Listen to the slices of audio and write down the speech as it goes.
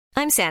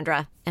I'm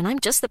Sandra, and I'm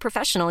just the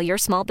professional your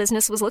small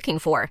business was looking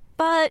for.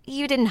 But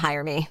you didn't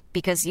hire me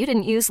because you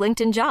didn't use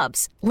LinkedIn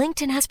Jobs.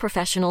 LinkedIn has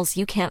professionals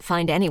you can't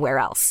find anywhere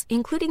else,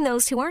 including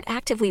those who aren't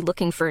actively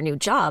looking for a new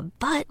job,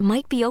 but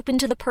might be open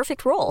to the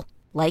perfect role,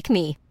 like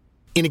me.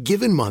 In a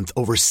given month,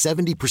 over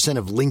 70%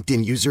 of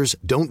LinkedIn users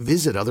don't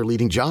visit other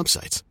leading job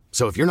sites.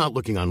 So if you're not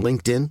looking on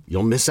LinkedIn,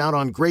 you'll miss out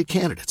on great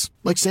candidates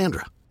like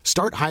Sandra.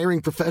 Start hiring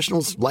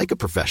professionals like a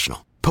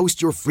professional.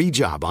 Post your free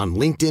job on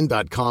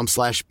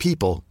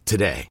linkedin.com/people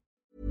today.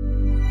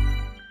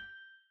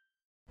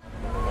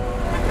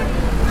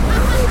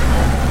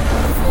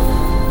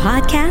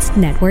 Podcast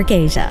Network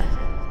Asia.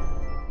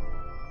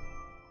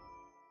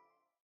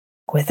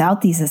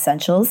 Without these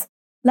essentials,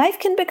 life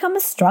can become a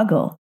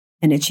struggle,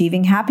 and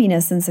achieving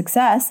happiness and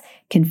success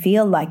can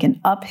feel like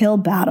an uphill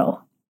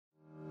battle.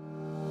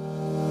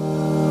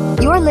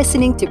 You're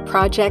listening to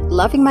Project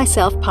Loving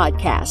Myself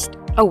podcast,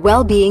 a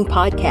well-being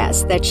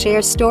podcast that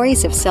shares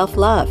stories of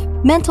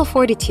self-love, mental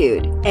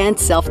fortitude, and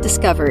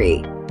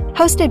self-discovery.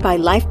 Hosted by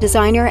life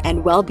designer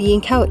and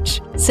well-being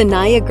coach,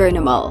 Sanaya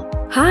Gurnamal.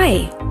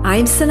 Hi,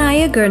 I'm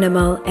Sanaya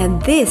Gurnamal,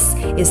 and this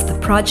is the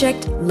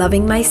Project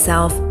Loving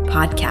Myself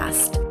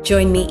podcast.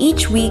 Join me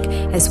each week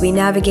as we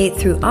navigate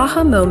through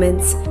aha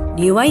moments,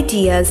 new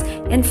ideas,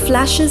 and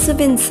flashes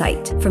of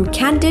insight from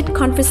candid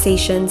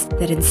conversations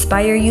that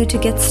inspire you to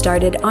get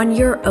started on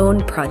your own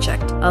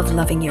project of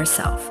loving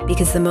yourself.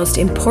 Because the most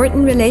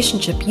important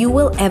relationship you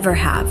will ever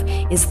have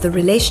is the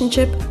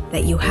relationship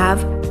that you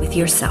have with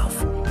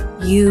yourself.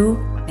 You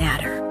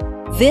matter.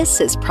 This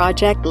is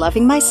Project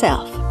Loving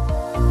Myself.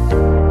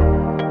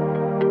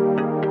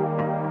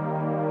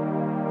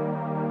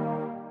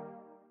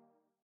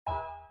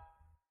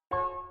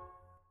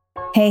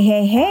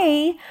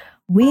 Hey.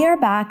 We are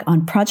back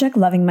on Project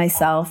Loving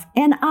Myself,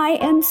 and I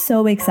am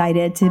so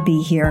excited to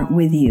be here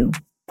with you.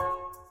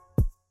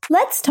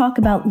 Let's talk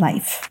about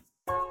life.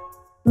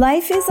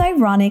 Life is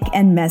ironic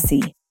and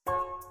messy.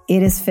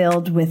 It is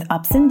filled with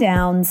ups and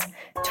downs,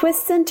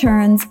 twists and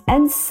turns,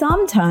 and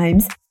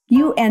sometimes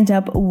you end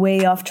up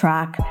way off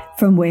track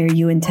from where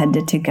you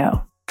intended to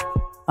go.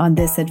 On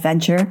this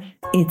adventure,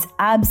 it's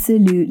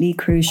absolutely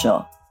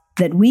crucial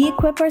that we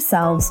equip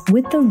ourselves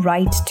with the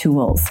right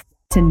tools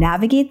to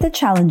navigate the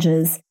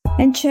challenges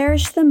and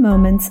cherish the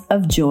moments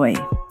of joy.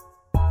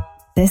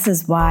 This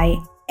is why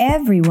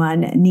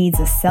everyone needs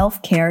a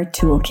self-care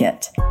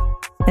toolkit.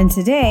 And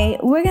today,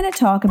 we're going to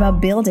talk about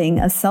building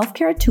a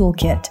self-care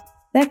toolkit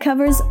that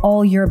covers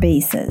all your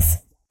bases: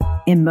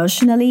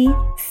 emotionally,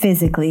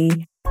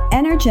 physically,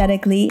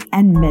 energetically,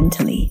 and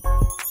mentally.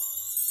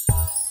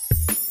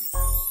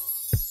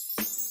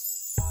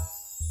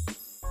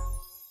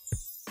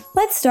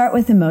 Let's start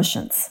with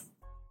emotions.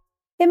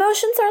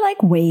 Emotions are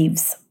like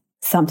waves,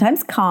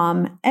 sometimes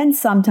calm and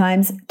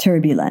sometimes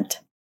turbulent.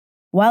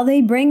 While they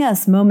bring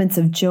us moments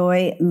of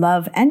joy,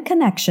 love, and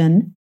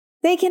connection,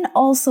 they can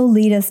also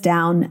lead us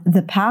down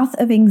the path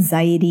of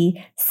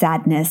anxiety,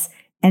 sadness,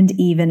 and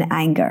even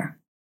anger.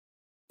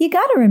 You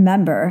gotta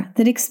remember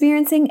that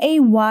experiencing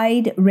a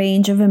wide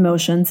range of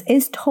emotions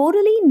is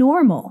totally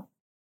normal.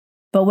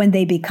 But when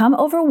they become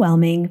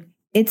overwhelming,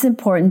 it's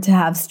important to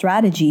have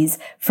strategies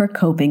for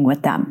coping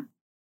with them.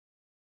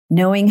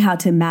 Knowing how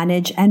to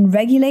manage and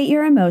regulate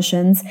your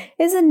emotions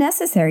is a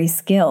necessary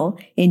skill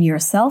in your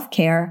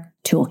self-care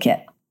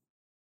toolkit.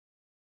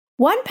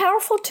 One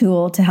powerful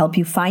tool to help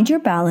you find your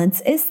balance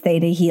is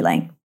theta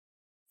healing.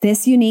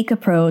 This unique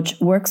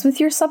approach works with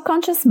your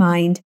subconscious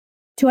mind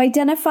to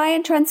identify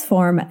and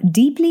transform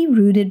deeply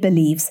rooted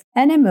beliefs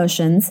and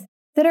emotions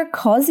that are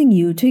causing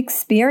you to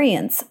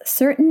experience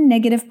certain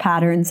negative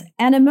patterns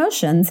and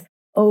emotions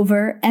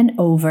over and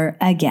over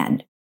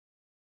again.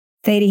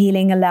 Theta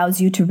healing allows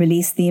you to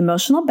release the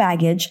emotional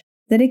baggage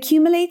that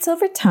accumulates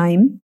over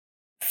time,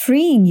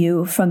 freeing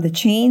you from the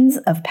chains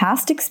of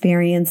past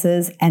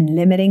experiences and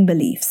limiting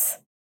beliefs.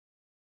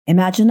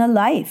 Imagine a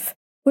life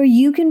where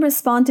you can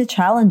respond to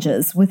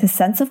challenges with a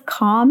sense of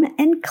calm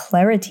and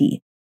clarity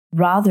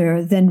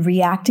rather than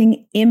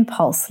reacting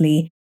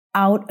impulsively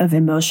out of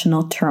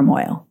emotional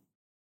turmoil.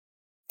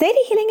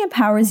 Theta healing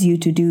empowers you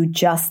to do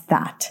just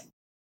that.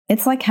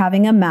 It's like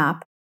having a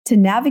map to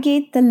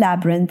navigate the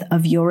labyrinth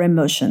of your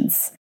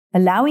emotions,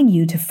 allowing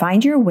you to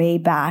find your way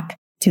back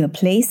to a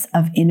place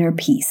of inner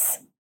peace.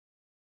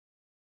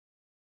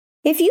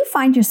 If you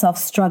find yourself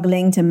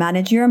struggling to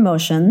manage your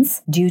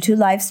emotions due to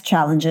life's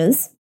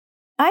challenges,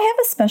 I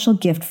have a special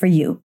gift for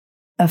you,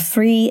 a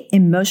free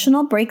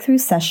emotional breakthrough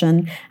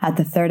session at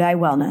the Third Eye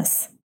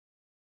Wellness.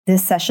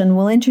 This session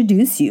will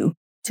introduce you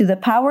to the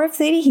power of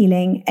theta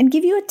healing and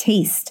give you a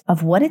taste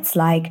of what it's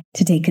like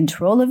to take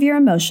control of your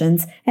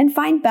emotions and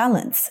find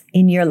balance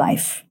in your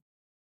life.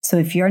 So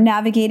if you're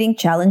navigating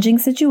challenging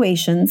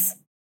situations,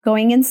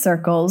 going in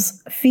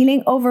circles,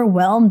 feeling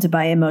overwhelmed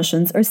by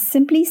emotions, or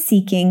simply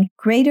seeking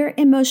greater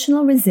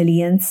emotional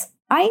resilience,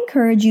 I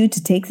encourage you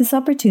to take this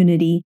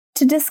opportunity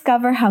to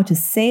discover how to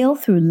sail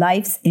through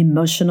life's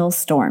emotional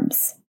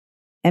storms.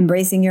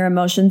 Embracing your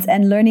emotions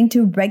and learning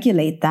to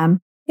regulate them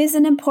is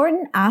an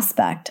important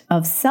aspect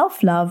of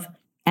self-love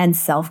and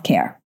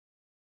self-care.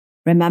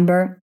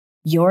 Remember,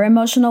 Your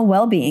emotional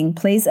well-being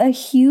plays a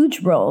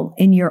huge role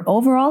in your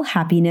overall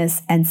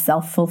happiness and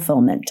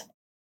self-fulfillment.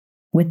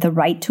 With the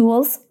right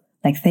tools,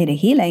 like Theta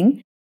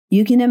Healing,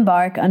 you can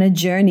embark on a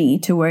journey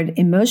toward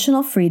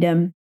emotional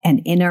freedom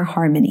and inner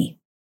harmony.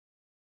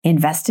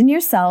 Invest in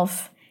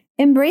yourself,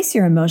 embrace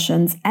your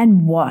emotions,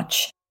 and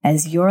watch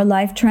as your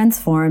life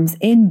transforms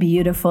in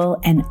beautiful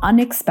and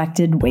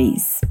unexpected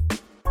ways.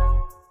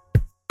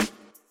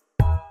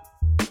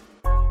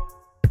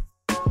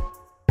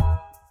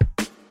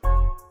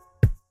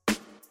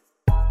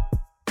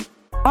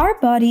 Our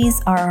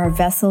bodies are our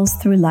vessels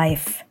through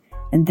life,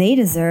 and they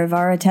deserve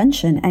our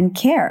attention and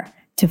care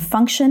to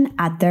function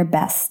at their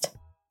best.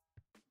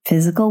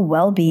 Physical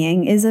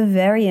well-being is a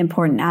very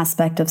important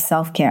aspect of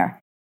self-care,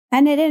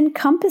 and it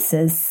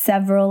encompasses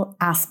several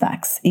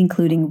aspects,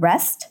 including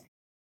rest,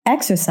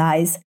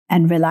 exercise,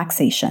 and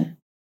relaxation.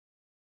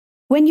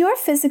 When you're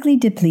physically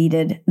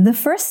depleted, the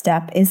first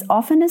step is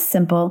often as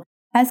simple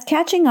as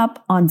catching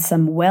up on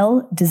some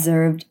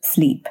well-deserved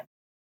sleep.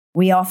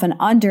 We often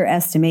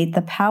underestimate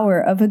the power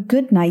of a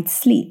good night's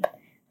sleep.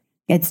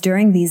 It's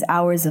during these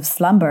hours of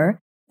slumber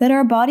that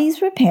our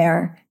bodies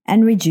repair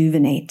and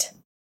rejuvenate.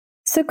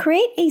 So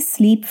create a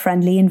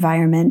sleep-friendly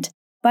environment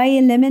by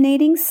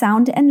eliminating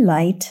sound and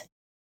light,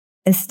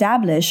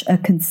 establish a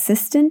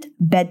consistent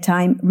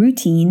bedtime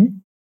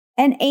routine,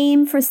 and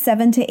aim for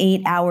 7 to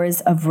 8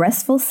 hours of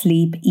restful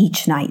sleep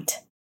each night.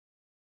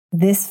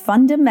 This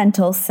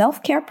fundamental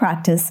self-care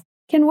practice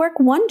can work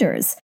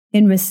wonders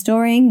in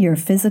restoring your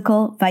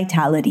physical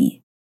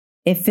vitality.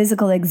 If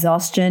physical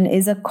exhaustion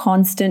is a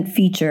constant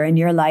feature in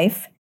your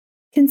life,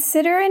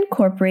 consider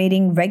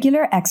incorporating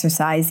regular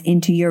exercise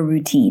into your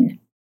routine.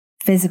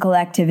 Physical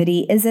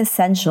activity is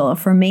essential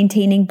for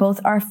maintaining both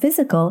our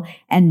physical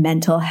and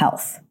mental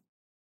health.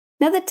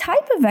 Now, the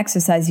type of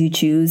exercise you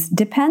choose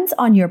depends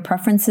on your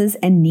preferences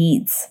and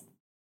needs.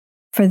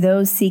 For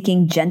those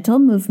seeking gentle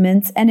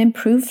movements and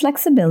improved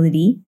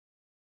flexibility,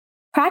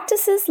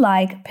 practices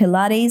like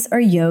Pilates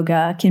or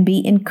yoga can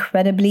be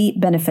incredibly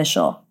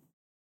beneficial.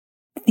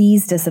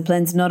 These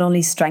disciplines not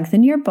only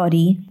strengthen your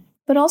body,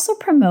 but also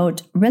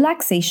promote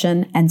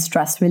relaxation and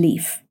stress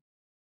relief.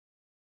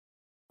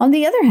 On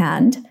the other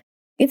hand,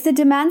 if the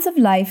demands of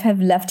life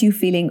have left you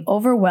feeling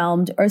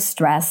overwhelmed or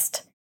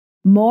stressed,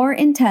 more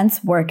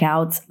intense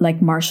workouts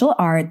like martial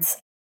arts,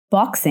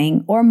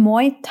 boxing, or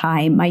Muay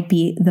Thai might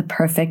be the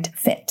perfect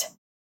fit.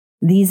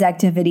 These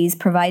activities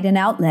provide an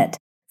outlet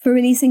for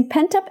releasing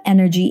pent-up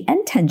energy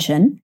and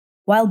tension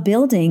while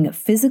building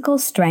physical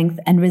strength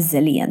and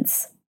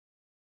resilience.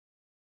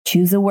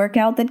 Choose a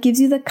workout that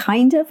gives you the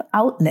kind of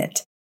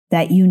outlet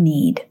that you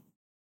need.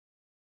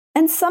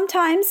 And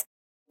sometimes,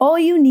 all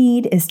you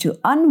need is to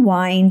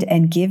unwind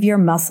and give your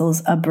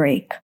muscles a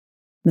break.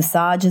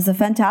 Massage is a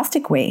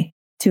fantastic way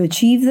to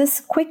achieve this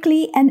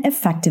quickly and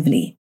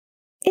effectively.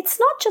 It's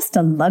not just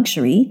a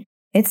luxury,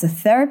 it's a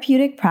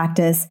therapeutic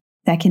practice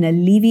that can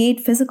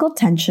alleviate physical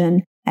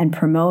tension and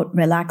promote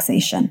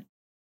relaxation.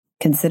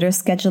 Consider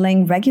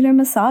scheduling regular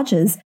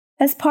massages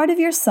as part of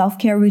your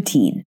self-care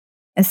routine,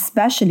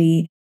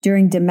 especially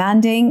during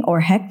demanding or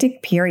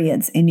hectic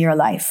periods in your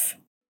life.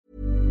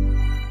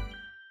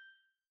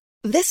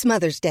 This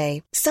Mother's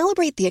Day,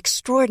 celebrate the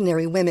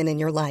extraordinary women in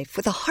your life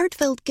with a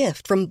heartfelt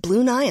gift from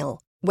Blue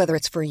Nile. Whether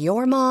it's for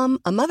your mom,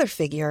 a mother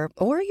figure,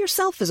 or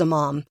yourself as a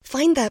mom,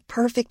 find that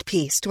perfect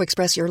piece to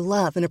express your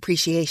love and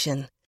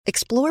appreciation.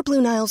 Explore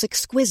Blue Nile's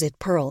exquisite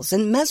pearls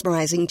and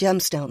mesmerizing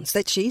gemstones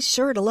that she's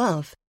sure to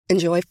love.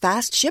 Enjoy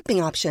fast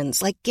shipping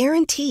options like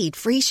guaranteed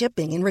free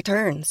shipping and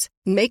returns.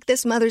 Make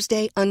this Mother's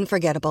Day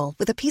unforgettable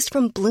with a piece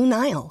from Blue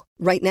Nile.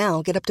 Right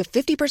now, get up to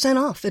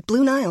 50% off at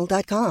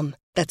BlueNile.com.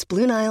 That's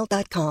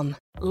BlueNile.com.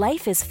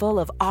 Life is full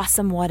of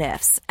awesome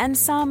what-ifs, and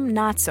some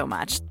not so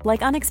much,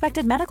 like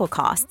unexpected medical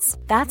costs.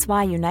 That's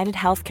why United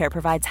Healthcare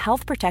provides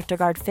Health Protector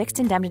Guard fixed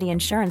indemnity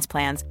insurance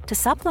plans to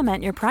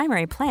supplement your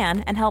primary plan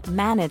and help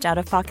manage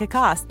out-of-pocket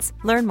costs.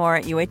 Learn more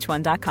at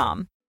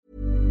UH1.com.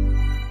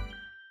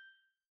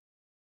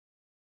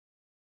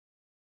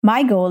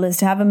 My goal is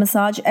to have a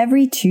massage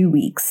every 2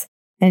 weeks,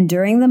 and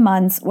during the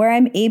months where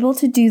I'm able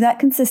to do that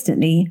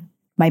consistently,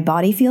 my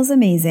body feels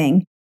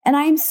amazing, and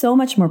I am so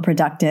much more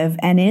productive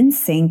and in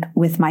sync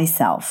with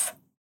myself.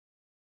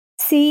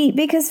 See,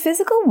 because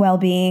physical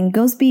well-being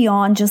goes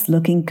beyond just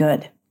looking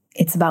good.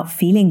 It's about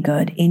feeling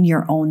good in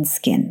your own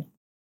skin.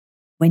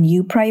 When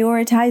you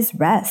prioritize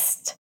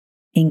rest,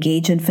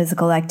 engage in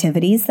physical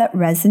activities that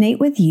resonate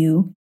with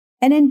you,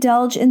 and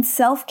indulge in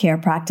self-care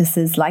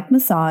practices like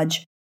massage,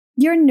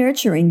 you're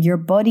nurturing your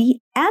body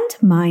and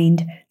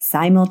mind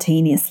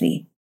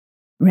simultaneously.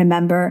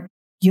 Remember,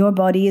 your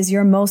body is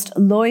your most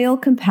loyal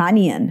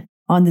companion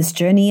on this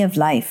journey of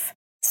life,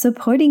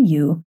 supporting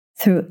you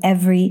through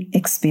every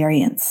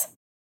experience.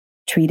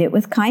 Treat it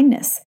with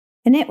kindness,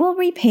 and it will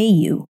repay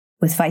you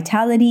with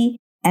vitality,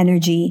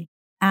 energy,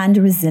 and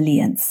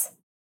resilience.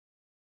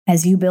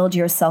 As you build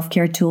your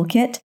self-care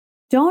toolkit,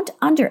 don't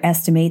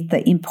underestimate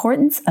the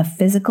importance of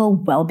physical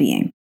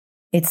well-being.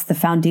 It's the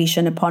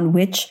foundation upon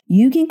which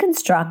you can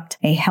construct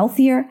a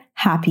healthier,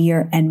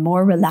 happier, and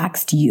more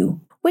relaxed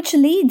you. which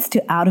leads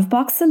to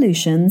out-of-box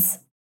solutions,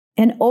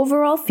 an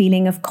overall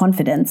feeling of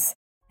confidence,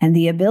 and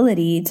the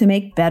ability to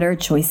make better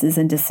choices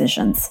and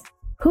decisions.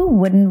 Who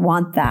wouldn't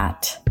want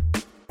that?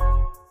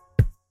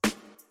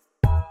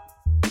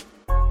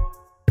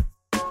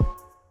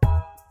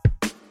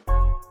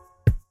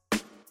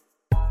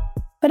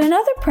 But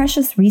another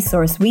precious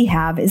resource we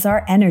have is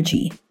our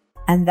energy,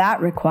 and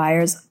that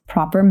requires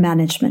proper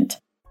management.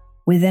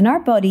 Within our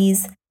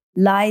bodies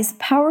lies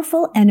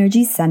powerful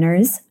energy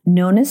centers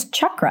known as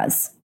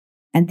chakras,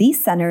 and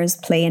these centers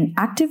play an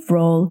active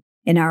role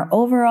in our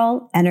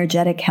overall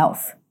energetic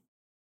health.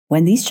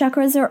 When these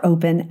chakras are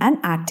open and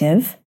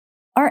active,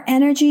 our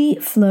energy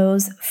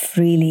flows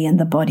freely in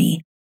the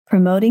body,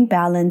 promoting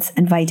balance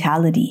and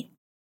vitality.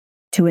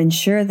 To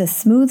ensure the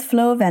smooth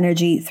flow of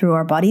energy through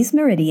our body's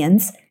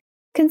meridians,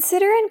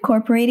 consider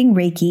incorporating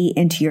Reiki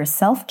into your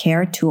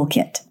self-care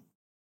toolkit.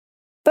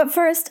 But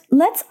first,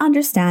 let's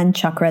understand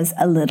chakras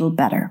a little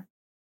better.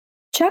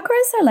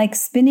 Chakras are like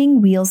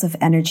spinning wheels of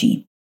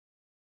energy,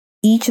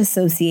 each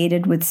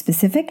associated with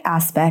specific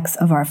aspects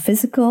of our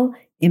physical,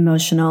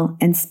 emotional,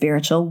 and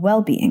spiritual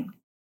well-being.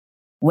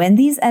 When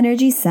these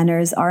energy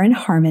centers are in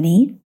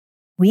harmony,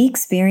 we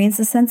experience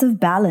a sense of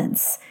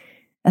balance,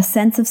 a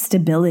sense of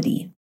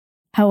stability.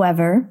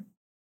 However,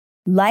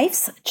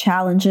 life's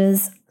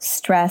challenges,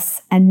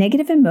 stress, and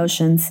negative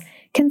emotions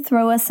can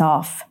throw us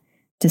off,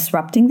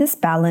 disrupting this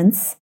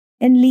balance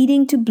and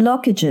leading to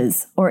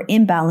blockages or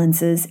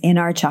imbalances in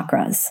our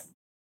chakras.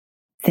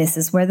 This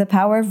is where the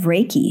power of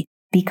Reiki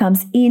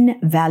becomes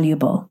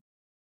invaluable.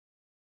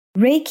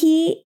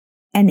 Reiki,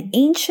 an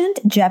ancient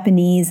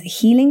Japanese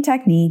healing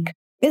technique,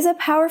 is a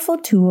powerful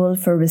tool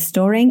for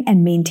restoring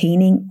and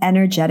maintaining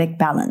energetic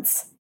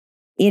balance.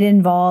 It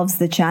involves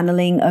the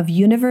channeling of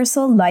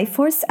universal life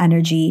force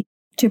energy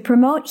to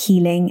promote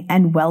healing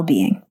and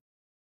well-being.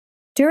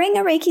 During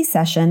a Reiki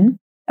session,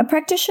 a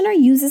practitioner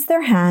uses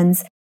their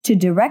hands to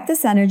direct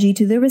this energy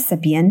to the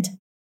recipient,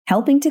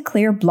 helping to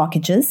clear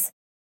blockages,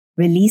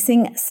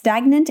 releasing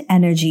stagnant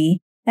energy,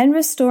 and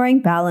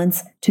restoring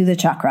balance to the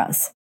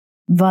chakras.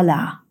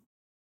 Voila!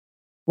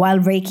 While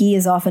Reiki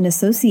is often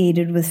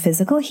associated with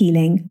physical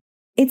healing,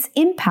 its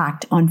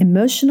impact on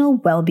emotional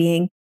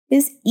well-being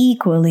is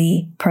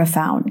equally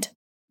profound.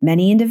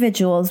 Many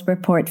individuals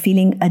report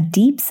feeling a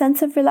deep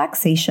sense of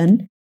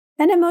relaxation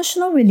and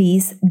emotional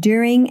release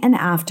during and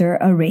after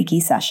a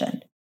Reiki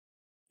session.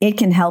 It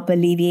can help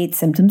alleviate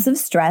symptoms of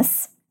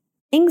stress,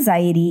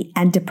 anxiety,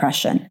 and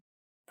depression,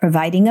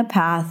 providing a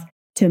path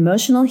to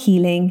emotional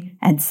healing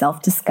and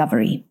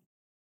self-discovery.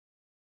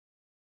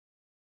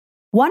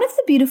 One of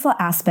the beautiful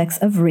aspects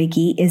of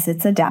Reiki is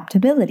its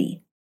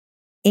adaptability.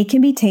 It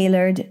can be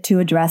tailored to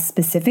address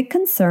specific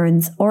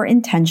concerns or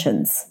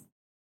intentions.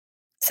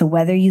 So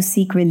whether you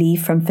seek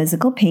relief from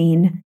physical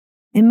pain,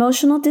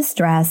 emotional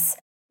distress,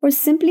 or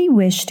simply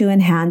wish to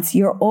enhance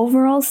your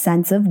overall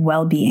sense of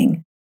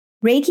well-being,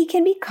 Reiki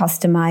can be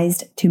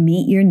customized to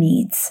meet your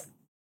needs.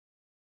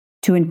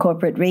 To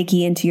incorporate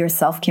Reiki into your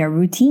self-care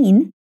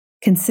routine,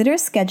 consider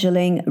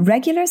scheduling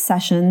regular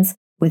sessions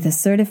with a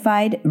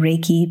certified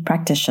Reiki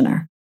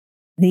practitioner.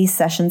 These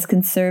sessions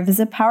can serve as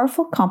a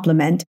powerful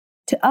complement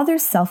to other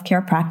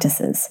self-care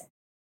practices,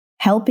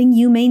 helping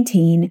you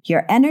maintain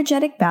your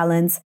energetic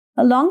balance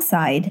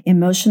alongside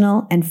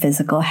emotional and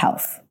physical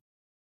health.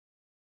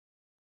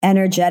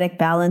 Energetic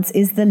balance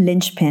is the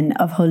linchpin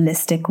of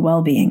holistic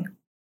well-being.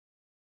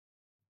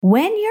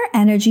 When your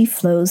energy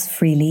flows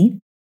freely,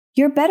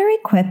 you're better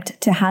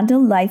equipped to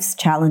handle life's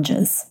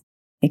challenges,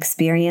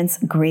 experience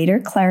greater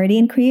clarity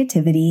and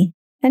creativity,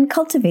 and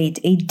cultivate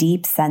a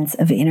deep sense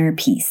of inner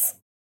peace.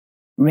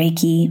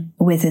 Reiki,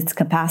 with its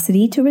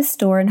capacity to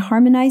restore and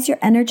harmonize your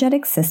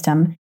energetic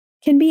system,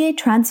 can be a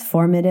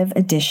transformative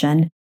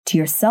addition to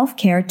your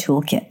self-care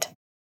toolkit.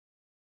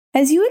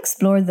 As you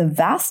explore the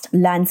vast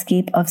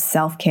landscape of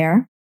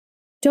self-care,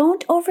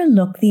 don't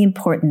overlook the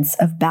importance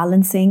of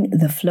balancing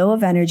the flow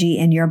of energy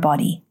in your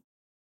body.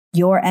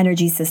 Your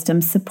energy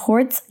system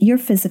supports your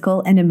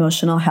physical and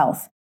emotional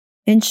health,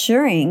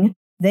 ensuring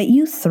that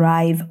you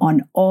thrive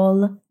on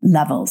all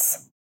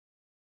levels.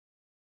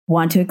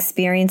 Want to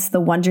experience the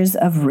wonders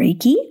of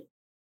Reiki?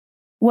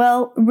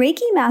 Well,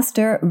 Reiki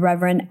Master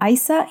Reverend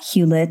Isa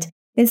Hewlett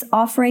is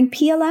offering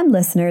PLM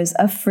listeners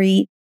a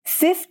free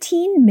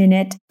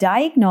 15-minute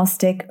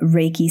diagnostic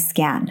Reiki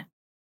scan.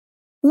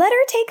 Let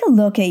her take a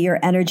look at your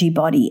energy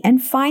body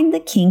and find the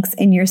kinks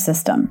in your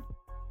system.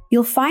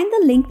 You'll find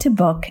the link to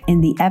book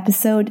in the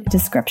episode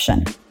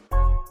description.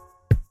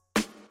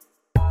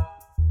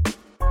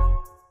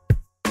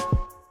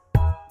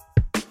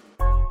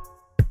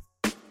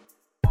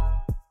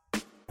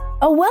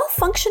 A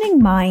well-functioning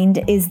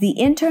mind is the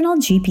internal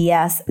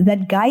GPS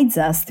that guides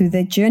us through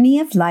the journey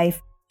of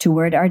life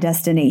toward our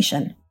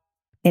destination.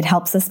 It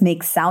helps us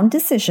make sound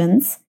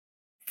decisions,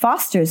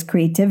 fosters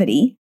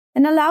creativity,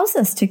 and allows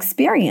us to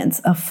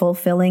experience a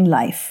fulfilling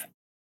life.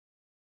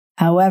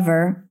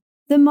 However,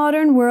 the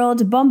modern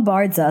world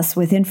bombards us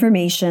with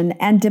information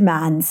and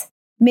demands,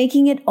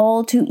 making it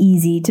all too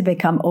easy to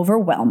become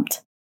overwhelmed,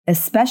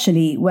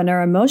 especially when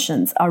our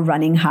emotions are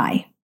running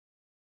high.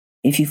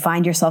 If you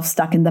find yourself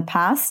stuck in the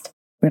past,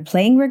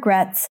 replaying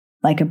regrets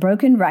like a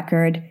broken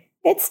record,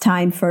 it's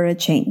time for a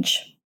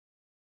change.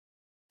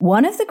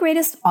 One of the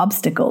greatest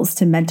obstacles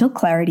to mental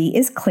clarity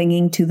is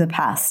clinging to the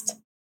past.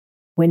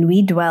 When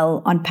we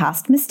dwell on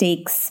past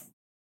mistakes,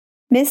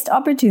 missed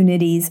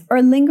opportunities,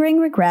 or lingering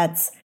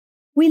regrets,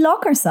 we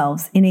lock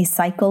ourselves in a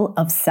cycle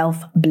of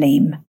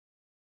self-blame.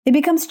 It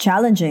becomes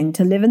challenging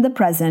to live in the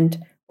present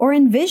or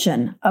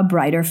envision a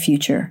brighter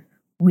future.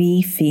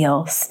 We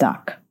feel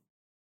stuck.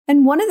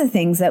 And one of the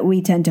things that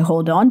we tend to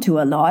hold on to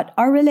a lot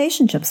are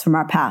relationships from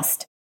our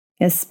past,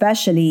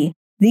 especially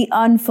the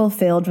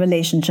unfulfilled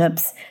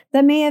relationships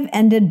that may have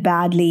ended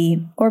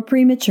badly or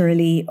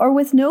prematurely or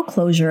with no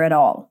closure at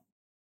all.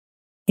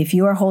 If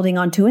you are holding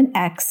on to an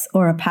ex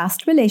or a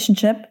past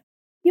relationship,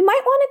 you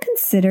might want to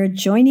consider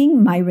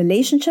joining my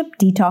Relationship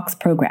Detox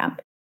program,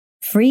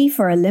 free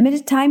for a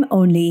limited time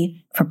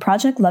only for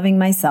Project Loving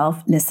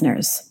Myself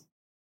listeners.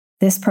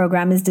 This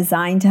program is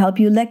designed to help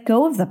you let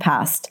go of the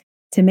past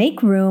to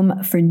make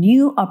room for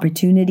new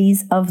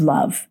opportunities of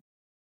love.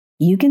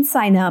 You can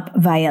sign up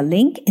via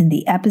link in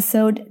the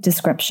episode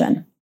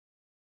description.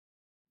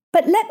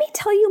 But let me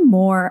tell you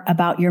more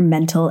about your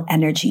mental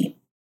energy.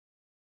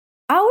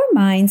 Our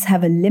minds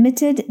have a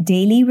limited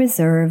daily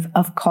reserve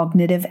of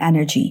cognitive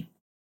energy.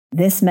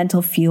 This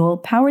mental fuel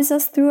powers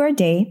us through our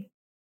day,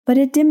 but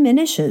it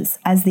diminishes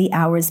as the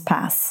hours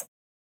pass.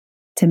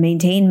 To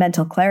maintain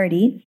mental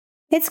clarity,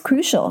 it's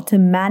crucial to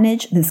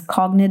manage this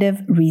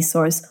cognitive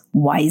resource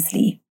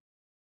wisely.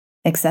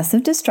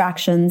 Excessive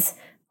distractions,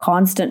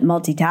 constant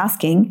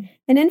multitasking,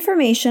 and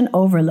information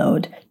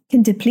overload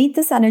can deplete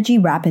this energy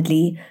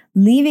rapidly,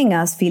 leaving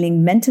us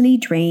feeling mentally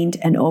drained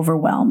and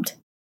overwhelmed.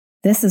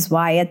 This is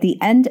why at the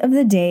end of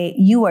the day,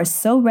 you are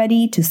so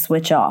ready to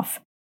switch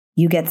off.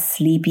 You get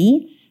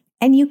sleepy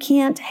and you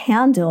can't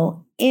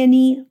handle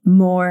any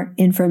more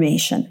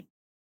information.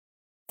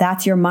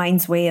 That's your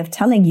mind's way of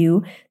telling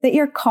you that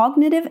your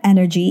cognitive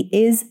energy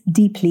is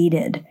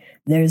depleted.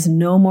 There's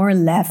no more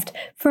left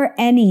for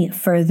any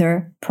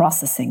further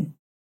processing.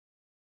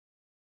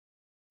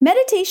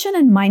 Meditation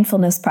and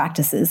mindfulness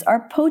practices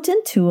are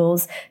potent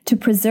tools to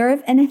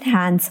preserve and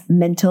enhance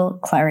mental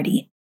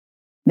clarity.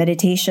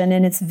 Meditation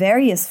in its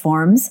various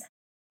forms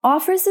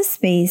offers a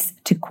space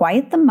to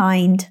quiet the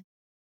mind,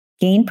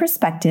 gain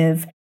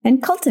perspective,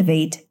 and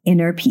cultivate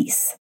inner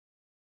peace.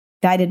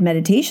 Guided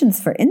meditations,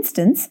 for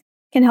instance,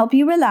 can help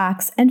you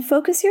relax and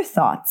focus your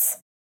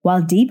thoughts,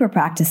 while deeper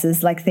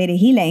practices like theta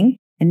healing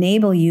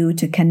enable you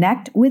to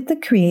connect with the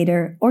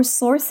creator or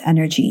source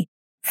energy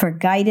for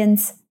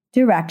guidance,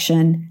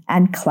 direction,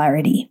 and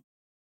clarity.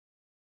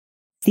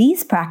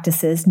 These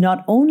practices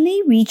not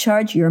only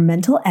recharge your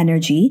mental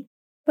energy,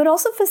 but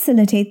also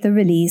facilitate the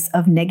release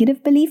of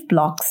negative belief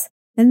blocks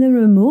and the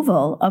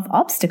removal of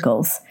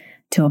obstacles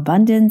to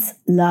abundance,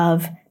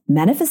 love,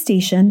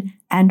 manifestation,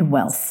 and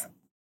wealth.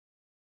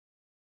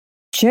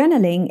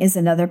 Journaling is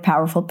another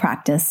powerful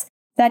practice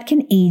that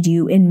can aid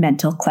you in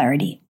mental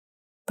clarity.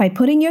 By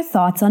putting your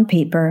thoughts on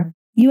paper,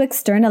 you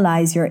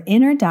externalize your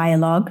inner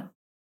dialogue,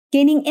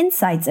 gaining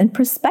insights and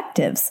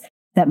perspectives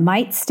that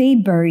might stay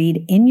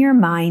buried in your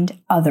mind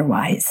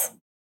otherwise.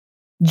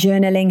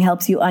 Journaling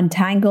helps you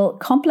untangle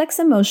complex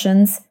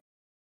emotions,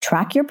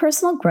 track your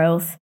personal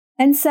growth,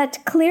 and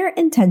set clear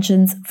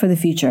intentions for the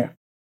future.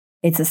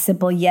 It's a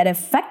simple yet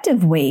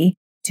effective way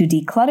to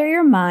declutter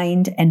your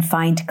mind and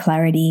find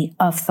clarity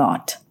of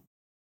thought.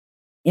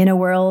 In a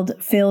world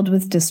filled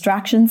with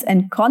distractions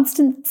and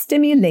constant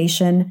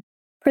stimulation,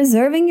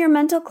 preserving your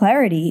mental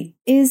clarity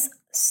is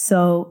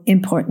so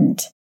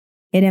important.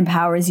 It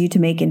empowers you to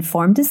make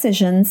informed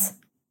decisions,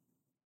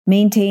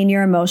 maintain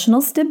your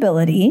emotional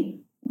stability,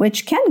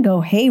 which can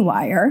go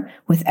haywire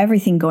with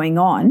everything going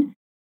on,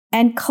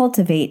 and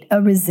cultivate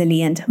a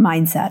resilient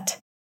mindset.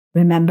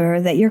 Remember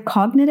that your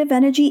cognitive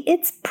energy,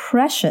 it's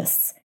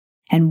precious,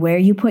 and where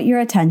you put your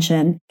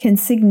attention can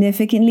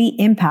significantly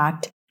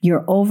impact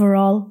your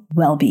overall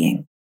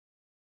well-being.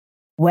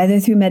 Whether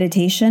through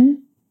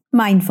meditation,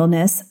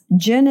 mindfulness,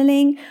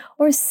 journaling,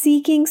 or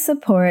seeking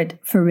support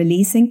for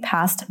releasing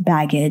past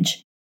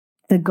baggage,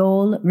 the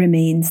goal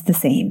remains the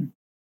same: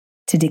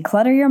 to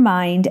declutter your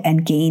mind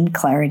and gain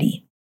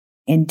clarity.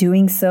 In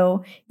doing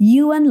so,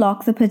 you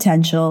unlock the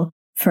potential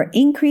for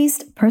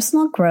increased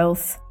personal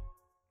growth,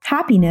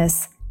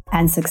 happiness,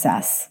 and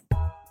success.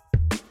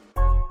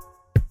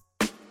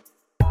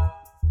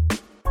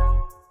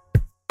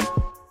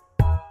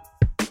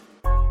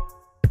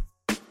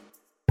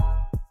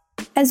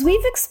 As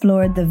we've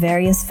explored the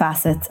various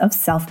facets of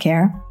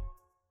self-care,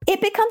 it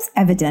becomes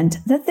evident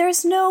that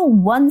there's no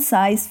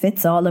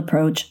one-size-fits-all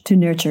approach to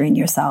nurturing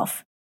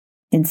yourself.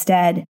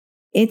 Instead,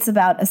 it's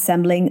about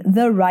assembling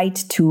the right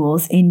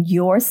tools in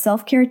your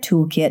self-care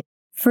toolkit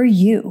for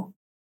you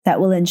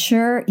that will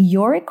ensure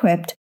you're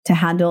equipped to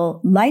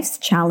handle life's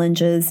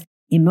challenges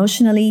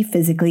emotionally,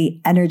 physically,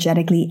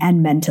 energetically,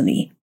 and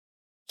mentally.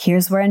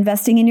 Here's where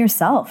investing in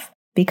yourself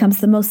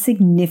becomes the most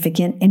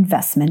significant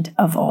investment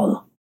of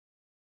all.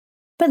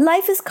 But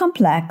life is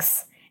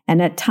complex, and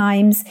at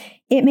times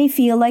It may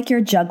feel like you're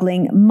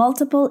juggling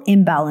multiple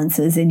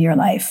imbalances in your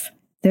life.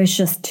 There's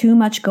just too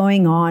much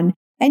going on,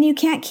 and you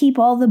can't keep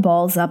all the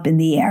balls up in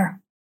the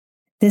air.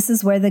 This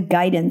is where the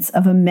guidance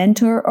of a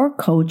mentor or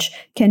coach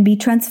can be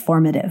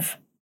transformative.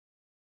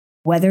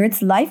 Whether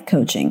it's life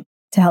coaching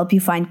to help you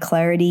find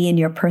clarity in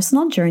your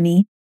personal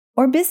journey,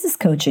 or business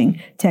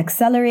coaching to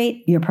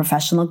accelerate your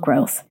professional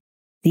growth,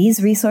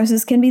 these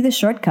resources can be the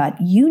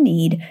shortcut you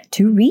need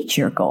to reach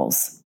your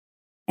goals.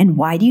 And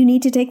why do you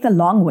need to take the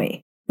long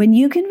way when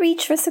you can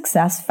reach for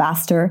success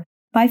faster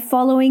by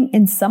following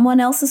in someone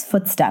else's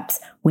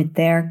footsteps with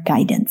their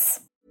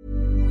guidance?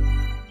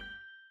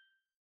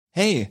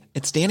 Hey,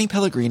 it's Danny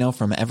Pellegrino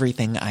from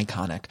Everything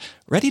Iconic.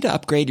 Ready to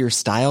upgrade your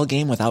style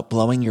game without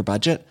blowing your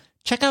budget?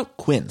 Check out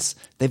Quince.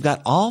 They've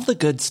got all the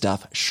good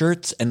stuff,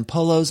 shirts and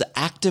polos,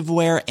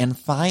 activewear, and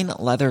fine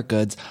leather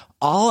goods,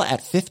 all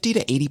at 50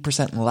 to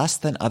 80% less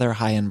than other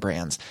high-end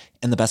brands.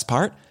 And the best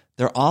part?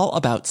 They're all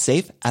about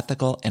safe,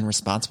 ethical, and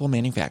responsible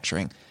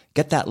manufacturing.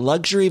 Get that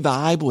luxury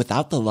vibe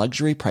without the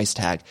luxury price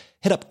tag.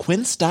 Hit up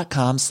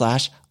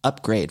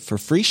quince.com/upgrade for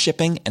free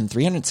shipping and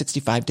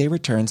 365-day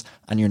returns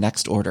on your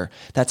next order.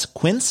 That's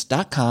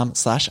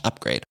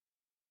quince.com/upgrade.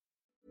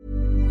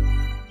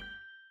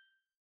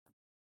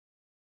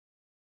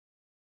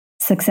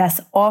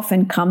 Success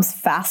often comes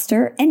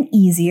faster and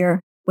easier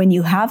when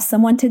you have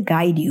someone to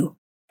guide you,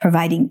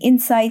 providing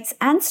insights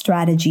and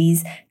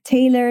strategies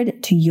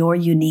tailored to your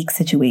unique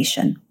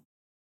situation.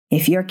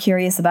 If you're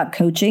curious about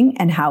coaching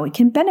and how it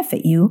can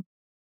benefit you,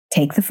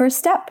 take the first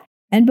step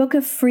and book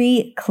a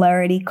free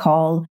clarity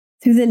call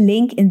through the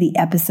link in the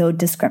episode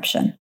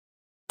description.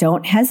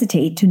 Don't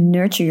hesitate to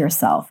nurture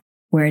yourself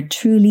where it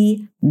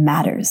truly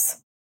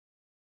matters.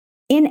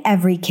 In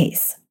every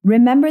case,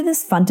 remember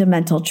this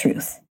fundamental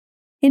truth.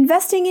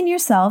 Investing in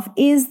yourself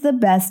is the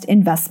best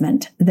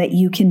investment that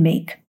you can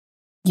make.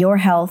 Your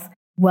health,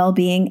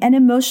 well-being, and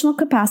emotional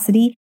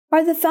capacity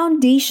are the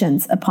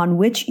foundations upon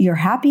which your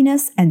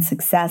happiness and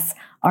success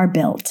are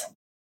built.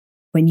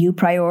 When you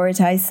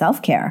prioritize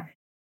self-care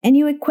and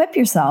you equip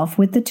yourself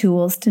with the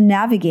tools to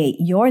navigate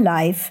your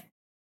life,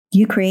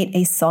 you create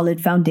a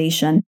solid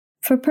foundation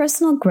for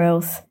personal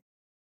growth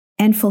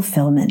and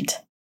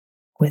fulfillment.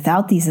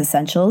 Without these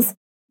essentials,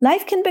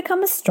 life can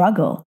become a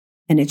struggle,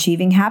 and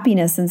achieving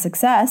happiness and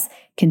success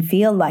can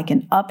feel like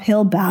an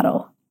uphill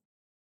battle.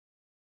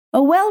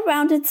 A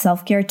well-rounded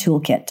self-care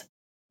toolkit,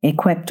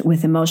 equipped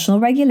with emotional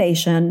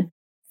regulation,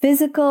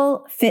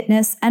 physical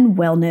fitness and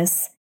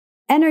wellness,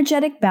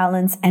 energetic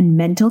balance, and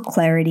mental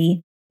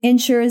clarity,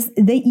 ensures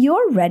that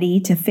you're ready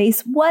to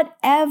face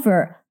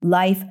whatever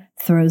life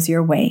throws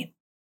your way.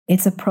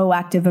 It's a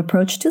proactive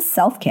approach to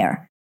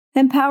self-care,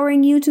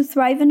 empowering you to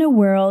thrive in a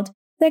world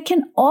that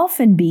can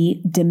often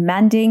be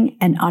demanding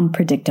and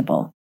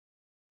unpredictable.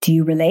 Do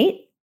you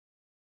relate?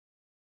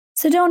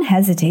 So don't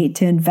hesitate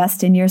to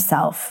invest in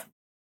yourself.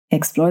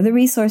 Explore the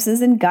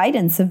resources and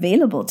guidance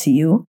available to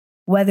you,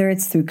 whether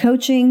it's through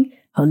coaching,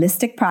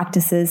 holistic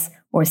practices,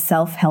 or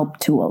self-help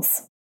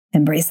tools.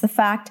 Embrace the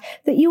fact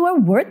that you are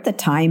worth the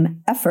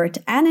time, effort,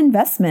 and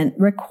investment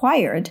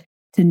required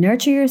to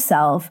nurture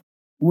yourself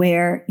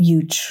where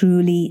you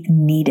truly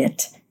need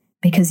it,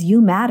 because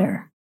you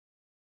matter.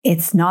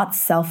 It's not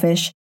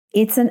selfish,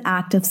 it's an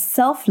act of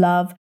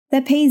self-love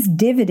that pays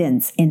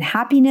dividends in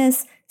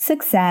happiness,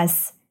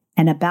 success,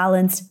 and a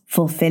balanced,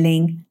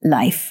 fulfilling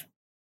life.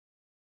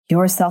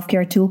 Your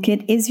self-care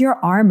toolkit is your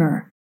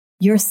armor,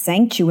 your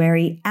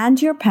sanctuary,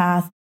 and your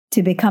path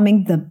to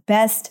becoming the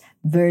best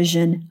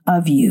version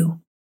of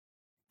you.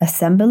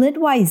 Assemble it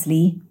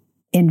wisely,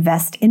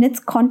 invest in its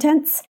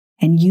contents,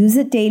 and use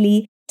it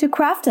daily to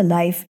craft a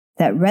life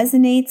that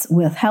resonates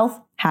with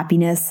health,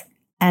 happiness,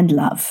 and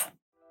love.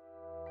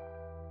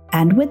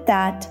 And with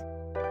that,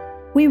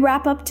 we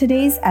wrap up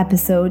today's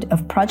episode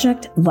of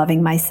Project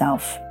Loving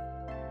Myself.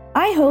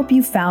 I hope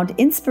you found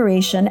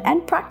inspiration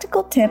and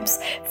practical tips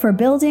for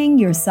building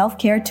your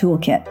self-care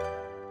toolkit.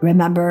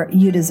 Remember,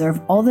 you deserve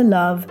all the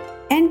love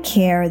and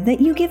care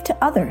that you give to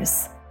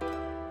others.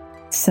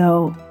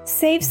 So,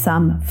 save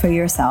some for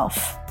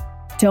yourself.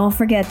 Don't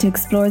forget to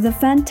explore the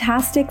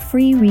fantastic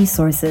free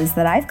resources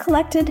that I've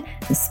collected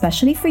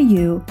especially for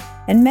you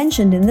and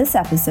mentioned in this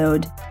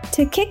episode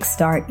to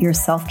kickstart your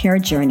self-care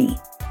journey.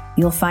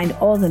 You'll find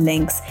all the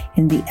links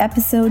in the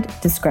episode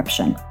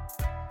description.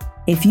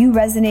 If you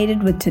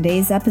resonated with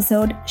today's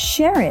episode,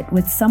 share it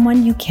with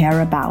someone you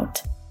care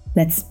about.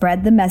 Let's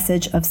spread the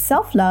message of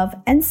self-love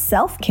and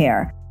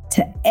self-care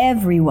to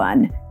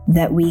everyone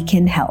that we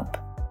can help.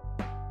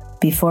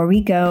 Before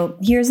we go,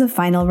 here's a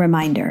final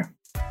reminder.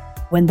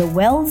 When the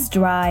well's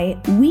dry,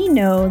 we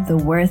know the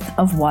worth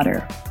of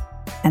water.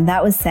 And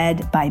that was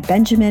said by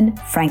Benjamin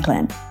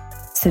Franklin.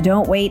 So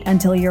don't wait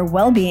until your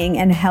well-being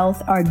and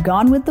health are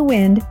gone with the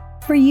wind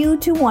for you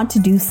to want to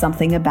do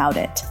something about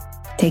it.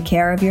 Take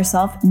care of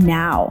yourself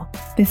now,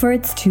 before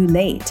it's too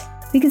late,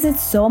 because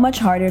it's so much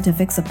harder to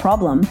fix a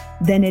problem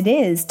than it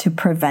is to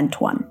prevent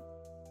one.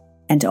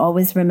 And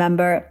always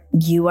remember,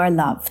 you are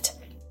loved.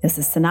 This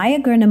is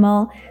Sanaya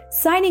Gurnamal,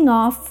 signing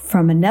off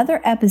from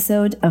another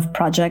episode of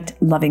Project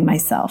Loving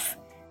Myself.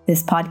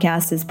 This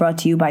podcast is brought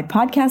to you by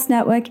Podcast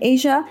Network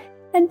Asia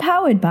and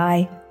powered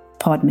by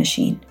Pod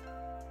Machine.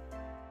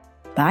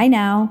 Bye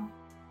now.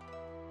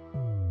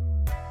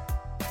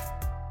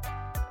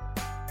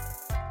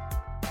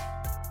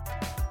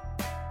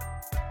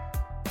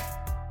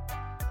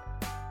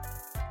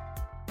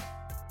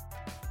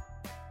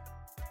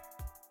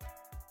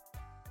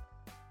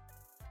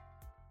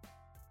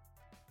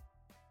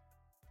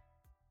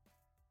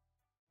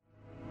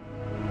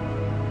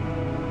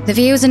 The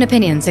views and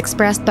opinions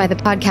expressed by the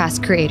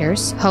podcast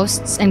creators,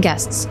 hosts, and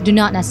guests do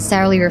not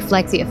necessarily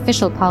reflect the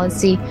official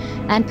policy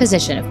and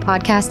position of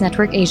Podcast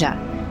Network Asia,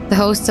 the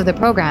hosts of the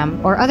program,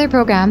 or other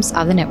programs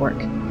of the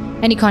network.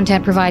 Any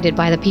content provided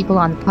by the people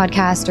on the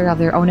podcast are of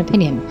their own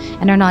opinion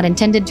and are not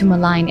intended to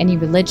malign any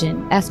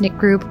religion, ethnic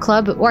group,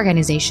 club,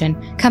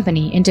 organization,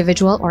 company,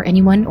 individual, or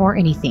anyone or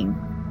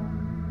anything.